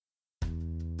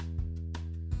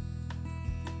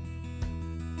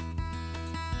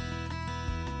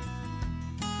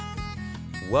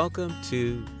Welcome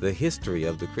to The History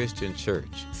of the Christian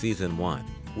Church, Season 1,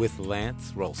 with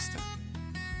Lance Rolston.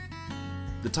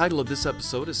 The title of this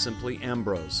episode is simply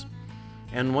Ambrose,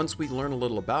 and once we learn a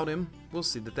little about him, we'll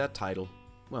see that title,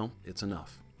 well, it's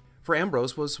enough. For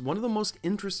Ambrose was one of the most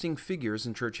interesting figures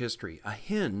in church history, a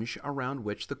hinge around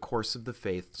which the course of the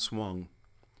faith swung.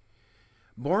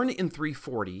 Born in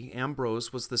 340,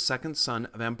 Ambrose was the second son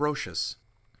of Ambrosius,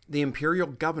 the imperial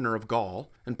governor of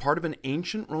Gaul, and part of an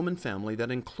ancient Roman family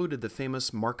that included the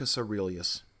famous Marcus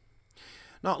Aurelius.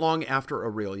 Not long after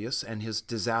Aurelius and his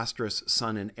disastrous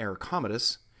son and heir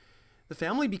Commodus, the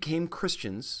family became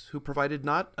Christians who provided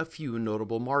not a few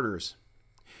notable martyrs.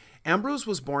 Ambrose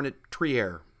was born at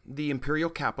Trier, the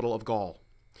imperial capital of Gaul.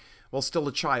 While still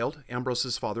a child,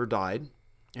 Ambrose's father died,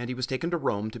 and he was taken to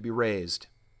Rome to be raised.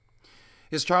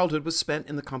 His childhood was spent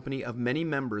in the company of many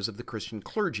members of the Christian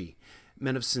clergy,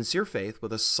 men of sincere faith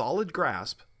with a solid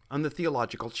grasp on the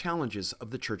theological challenges of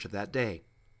the church of that day.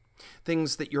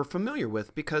 Things that you're familiar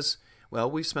with because, well,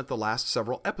 we've spent the last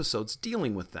several episodes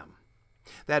dealing with them.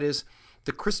 That is,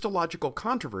 the Christological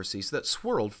controversies that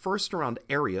swirled first around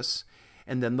Arius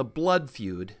and then the blood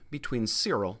feud between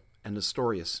Cyril and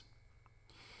Nestorius.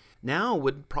 Now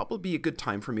would probably be a good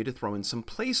time for me to throw in some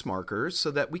place markers so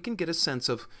that we can get a sense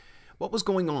of what was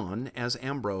going on as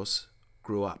Ambrose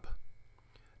grew up.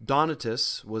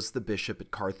 Donatus was the bishop at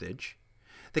Carthage.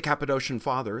 The Cappadocian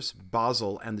Fathers,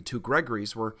 Basil and the two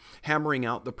Gregories, were hammering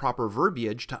out the proper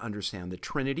verbiage to understand the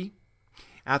Trinity.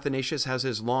 Athanasius has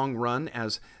his long run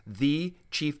as the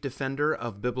chief defender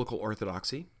of biblical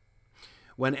orthodoxy.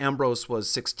 When Ambrose was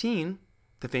 16,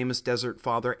 the famous desert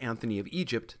father Anthony of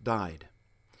Egypt died.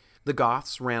 The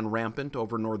Goths ran rampant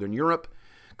over northern Europe,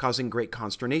 causing great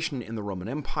consternation in the Roman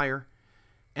Empire.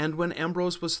 And when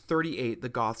Ambrose was 38, the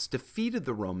Goths defeated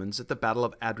the Romans at the Battle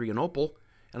of Adrianople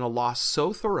in a loss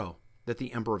so thorough that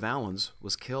the Emperor Valens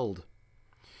was killed.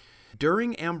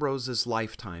 During Ambrose's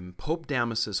lifetime, Pope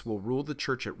Damasus will rule the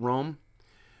church at Rome.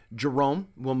 Jerome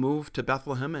will move to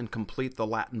Bethlehem and complete the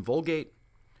Latin Vulgate.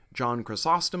 John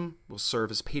Chrysostom will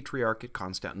serve as patriarch at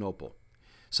Constantinople.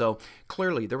 So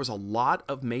clearly there was a lot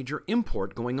of major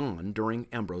import going on during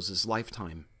Ambrose's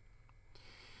lifetime.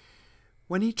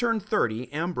 When he turned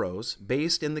 30, Ambrose,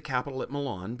 based in the capital at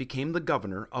Milan, became the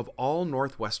governor of all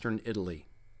northwestern Italy.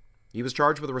 He was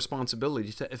charged with the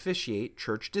responsibility to officiate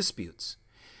church disputes.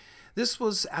 This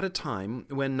was at a time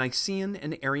when Nicene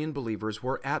and Arian believers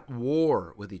were at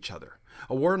war with each other,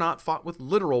 a war not fought with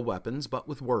literal weapons but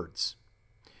with words.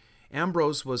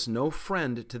 Ambrose was no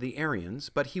friend to the Arians,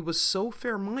 but he was so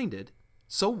fair-minded,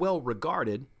 so well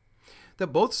regarded, that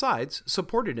both sides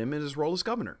supported him in his role as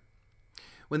governor.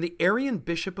 When the Arian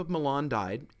bishop of Milan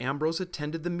died, Ambrose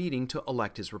attended the meeting to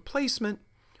elect his replacement,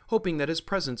 hoping that his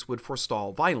presence would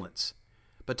forestall violence.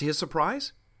 But to his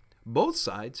surprise, both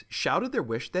sides shouted their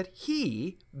wish that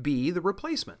he be the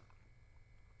replacement.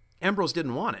 Ambrose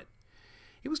didn't want it.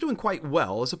 He was doing quite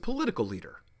well as a political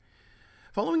leader.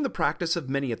 Following the practice of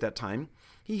many at that time,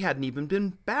 he hadn't even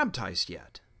been baptized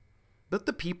yet. But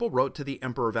the people wrote to the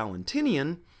Emperor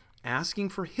Valentinian asking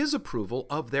for his approval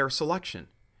of their selection.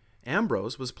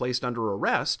 Ambrose was placed under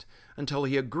arrest until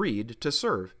he agreed to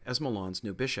serve as Milan's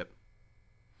new bishop.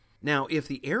 Now, if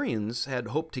the Arians had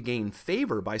hoped to gain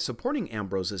favor by supporting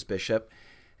Ambrose as bishop,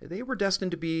 they were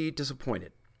destined to be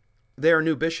disappointed. Their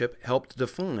new bishop helped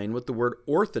define what the word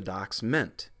orthodox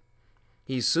meant.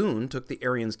 He soon took the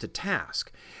Arians to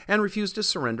task and refused to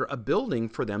surrender a building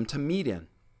for them to meet in.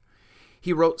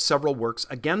 He wrote several works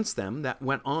against them that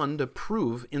went on to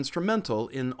prove instrumental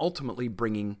in ultimately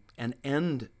bringing an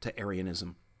end to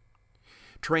Arianism.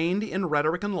 Trained in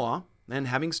rhetoric and law, and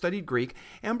having studied Greek,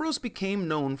 Ambrose became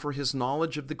known for his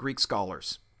knowledge of the Greek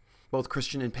scholars, both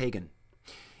Christian and pagan.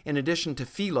 In addition to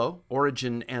Philo,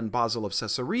 Origen, and Basil of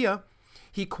Caesarea,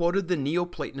 he quoted the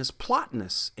Neoplatonist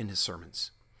Plotinus in his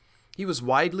sermons. He was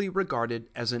widely regarded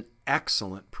as an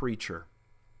excellent preacher.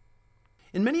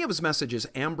 In many of his messages,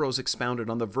 Ambrose expounded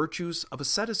on the virtues of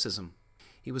asceticism.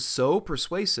 He was so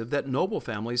persuasive that noble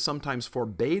families sometimes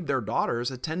forbade their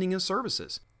daughters attending his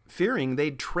services, fearing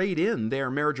they'd trade in their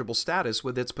marriageable status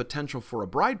with its potential for a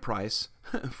bride price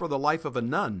for the life of a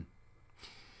nun.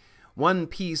 One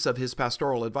piece of his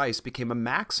pastoral advice became a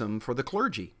maxim for the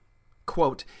clergy.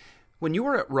 Quote, "When you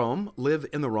are at Rome, live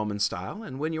in the Roman style,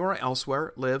 and when you are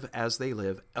elsewhere, live as they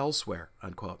live elsewhere."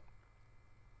 Unquote.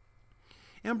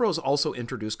 Ambrose also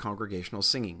introduced congregational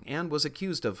singing and was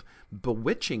accused of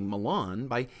bewitching Milan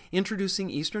by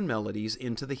introducing Eastern melodies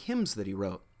into the hymns that he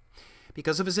wrote.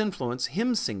 Because of his influence,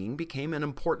 hymn singing became an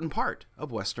important part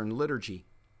of Western liturgy.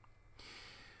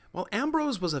 While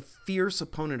Ambrose was a fierce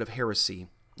opponent of heresy,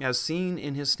 as seen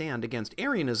in his stand against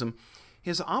Arianism,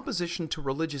 his opposition to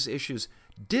religious issues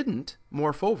didn't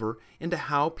morph over into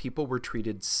how people were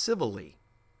treated civilly.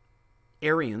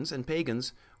 Arians and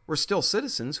pagans were still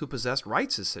citizens who possessed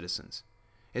rights as citizens.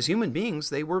 As human beings,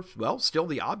 they were, still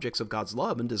the objects of God's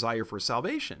love and desire for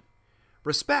salvation.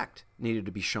 Respect needed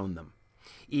to be shown them,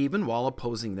 even while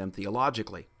opposing them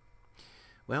theologically.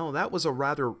 Well, that was a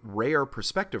rather rare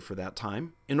perspective for that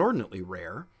time, inordinately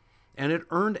rare, and it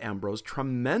earned Ambrose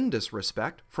tremendous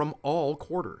respect from all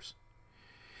quarters.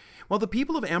 While the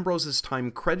people of Ambrose's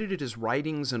time credited his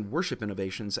writings and worship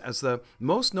innovations as the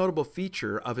most notable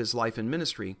feature of his life and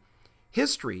ministry,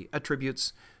 history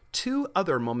attributes two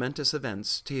other momentous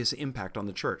events to his impact on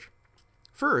the church.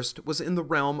 First was in the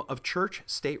realm of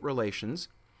church-state relations,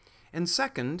 and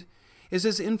second is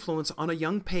his influence on a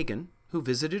young pagan who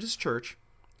visited his church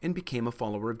and became a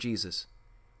follower of Jesus.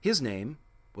 His name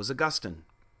was Augustine.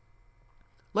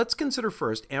 Let's consider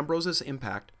first Ambrose's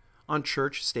impact on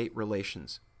church-state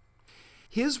relations.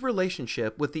 His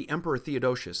relationship with the Emperor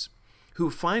Theodosius, who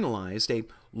finalized a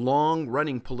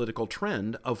long-running political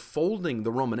trend of folding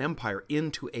the Roman Empire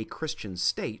into a Christian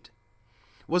state,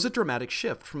 was a dramatic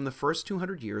shift from the first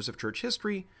 200 years of church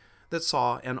history that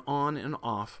saw an on and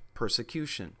off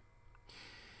persecution.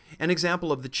 An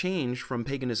example of the change from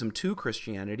paganism to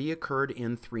Christianity occurred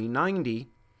in 390,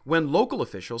 when local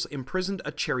officials imprisoned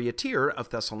a charioteer of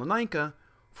Thessalonica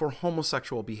for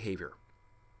homosexual behavior.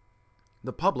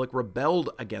 The public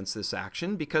rebelled against this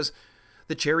action because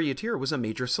the charioteer was a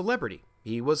major celebrity.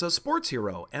 He was a sports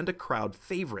hero and a crowd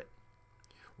favorite.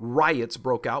 Riots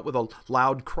broke out with a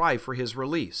loud cry for his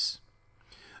release.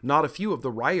 Not a few of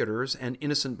the rioters and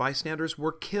innocent bystanders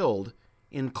were killed,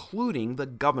 including the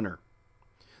governor.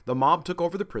 The mob took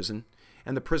over the prison,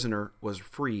 and the prisoner was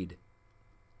freed.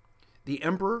 The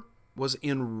emperor was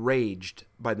enraged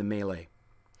by the melee.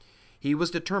 He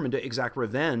was determined to exact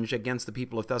revenge against the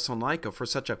people of Thessalonica for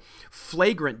such a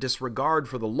flagrant disregard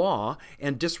for the law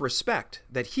and disrespect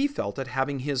that he felt at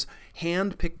having his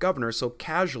hand-picked governor so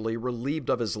casually relieved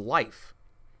of his life.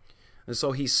 And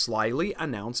so he slyly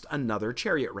announced another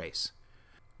chariot race.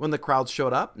 When the crowds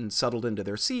showed up and settled into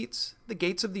their seats, the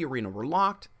gates of the arena were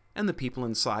locked, and the people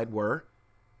inside were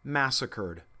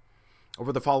massacred.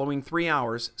 Over the following 3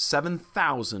 hours,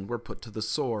 7,000 were put to the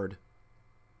sword.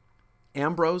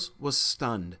 Ambrose was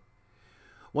stunned.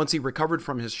 Once he recovered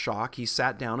from his shock, he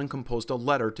sat down and composed a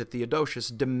letter to Theodosius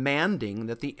demanding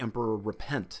that the emperor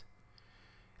repent.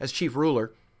 As chief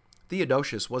ruler,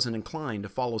 Theodosius wasn't inclined to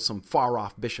follow some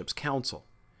far-off bishop's counsel.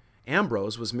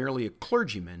 Ambrose was merely a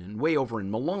clergyman and way over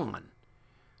in Milan.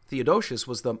 Theodosius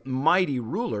was the mighty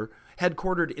ruler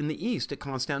headquartered in the east at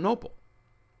Constantinople.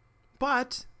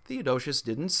 But Theodosius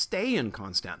didn't stay in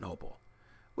Constantinople.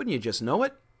 Wouldn't you just know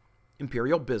it?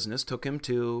 Imperial business took him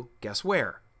to, guess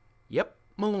where? Yep,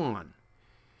 Milan.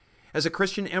 As a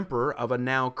Christian emperor of a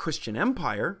now Christian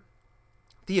empire,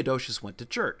 Theodosius went to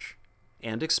church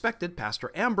and expected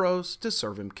Pastor Ambrose to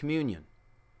serve him communion.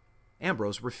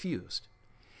 Ambrose refused.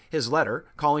 His letter,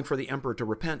 calling for the emperor to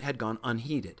repent, had gone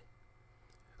unheeded.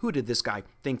 Who did this guy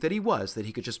think that he was, that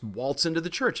he could just waltz into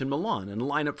the church in Milan and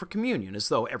line up for communion as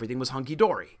though everything was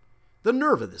hunky-dory? The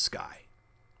nerve of this guy.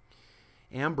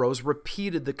 Ambrose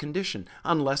repeated the condition: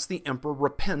 unless the emperor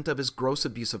repent of his gross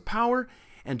abuse of power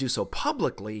and do so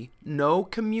publicly, no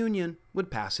communion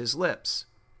would pass his lips.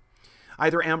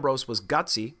 Either Ambrose was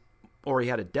gutsy or he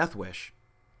had a death wish.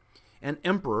 An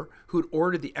emperor who'd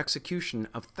ordered the execution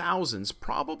of thousands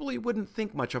probably wouldn't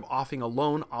think much of offing a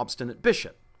lone, obstinate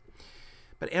bishop.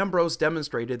 But Ambrose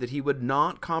demonstrated that he would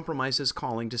not compromise his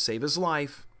calling to save his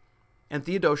life, and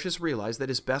Theodosius realized that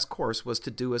his best course was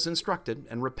to do as instructed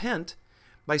and repent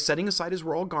by setting aside his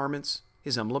royal garments,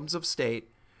 his emblems of state,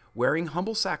 wearing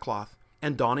humble sackcloth,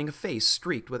 and donning a face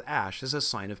streaked with ash as a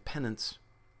sign of penance.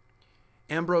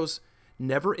 Ambrose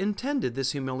never intended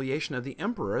this humiliation of the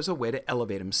emperor as a way to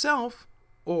elevate himself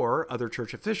or other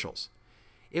church officials.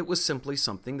 It was simply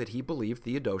something that he believed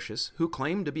Theodosius, who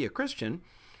claimed to be a Christian,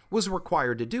 was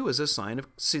required to do as a sign of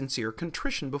sincere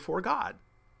contrition before God.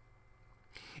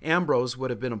 Ambrose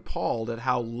would have been appalled at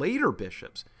how later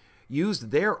bishops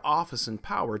used their office and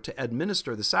power to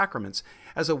administer the sacraments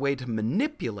as a way to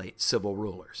manipulate civil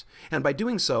rulers, and by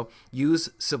doing so, use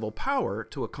civil power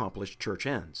to accomplish church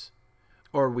ends.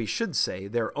 Or we should say,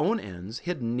 their own ends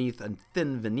hidden neath a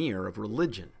thin veneer of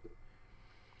religion.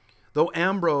 Though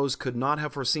Ambrose could not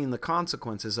have foreseen the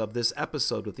consequences of this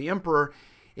episode with the emperor,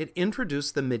 it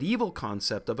introduced the medieval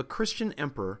concept of a Christian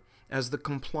emperor as the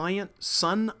compliant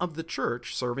son of the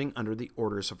church serving under the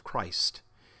orders of Christ.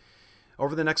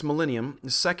 Over the next millennium,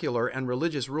 secular and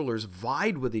religious rulers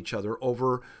vied with each other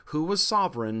over who was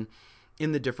sovereign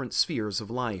in the different spheres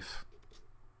of life.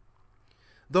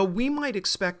 Though we might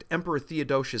expect Emperor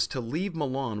Theodosius to leave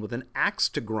Milan with an axe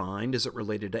to grind as it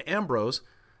related to Ambrose,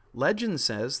 legend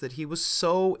says that he was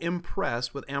so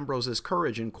impressed with Ambrose's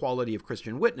courage and quality of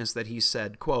Christian witness that he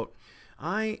said, quote,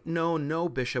 "I know no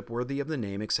bishop worthy of the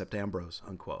name except Ambrose,"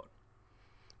 unquote.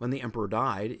 When the emperor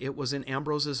died, it was in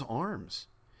Ambrose's arms.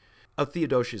 Of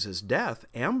Theodosius's death,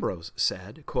 Ambrose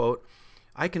said, quote,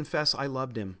 "I confess I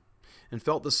loved him and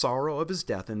felt the sorrow of his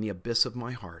death in the abyss of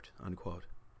my heart," unquote.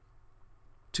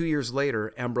 2 years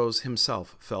later, Ambrose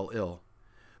himself fell ill.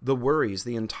 The worries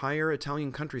the entire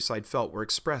Italian countryside felt were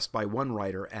expressed by one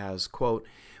writer as, quote,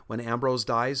 "When Ambrose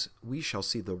dies, we shall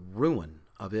see the ruin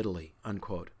of Italy,"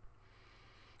 unquote.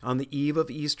 On the eve of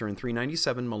Easter in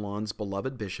 397, Milan's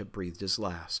beloved bishop breathed his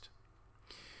last.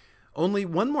 Only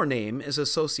one more name is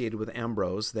associated with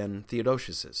Ambrose than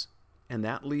Theodosius's, and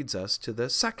that leads us to the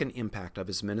second impact of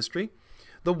his ministry,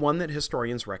 the one that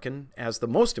historians reckon as the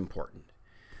most important.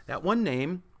 That one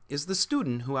name is the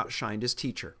student who outshined his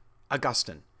teacher,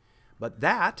 Augustine. But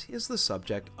that is the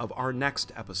subject of our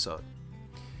next episode.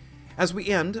 As we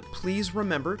end, please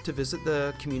remember to visit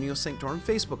the Communio Sanctorum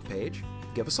Facebook page,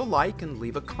 give us a like, and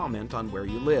leave a comment on where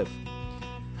you live.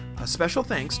 A special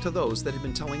thanks to those that have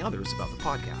been telling others about the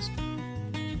podcast.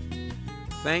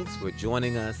 Thanks for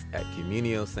joining us at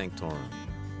Communio Sanctorum.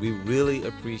 We really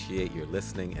appreciate your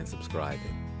listening and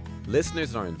subscribing.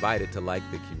 Listeners are invited to like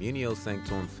the Communio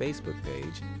Sanctorum Facebook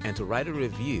page and to write a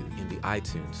review in the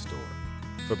iTunes store.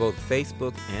 For both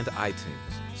Facebook and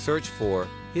iTunes, search for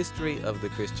History of the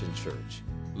Christian Church.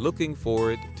 Looking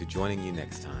forward to joining you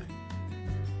next time.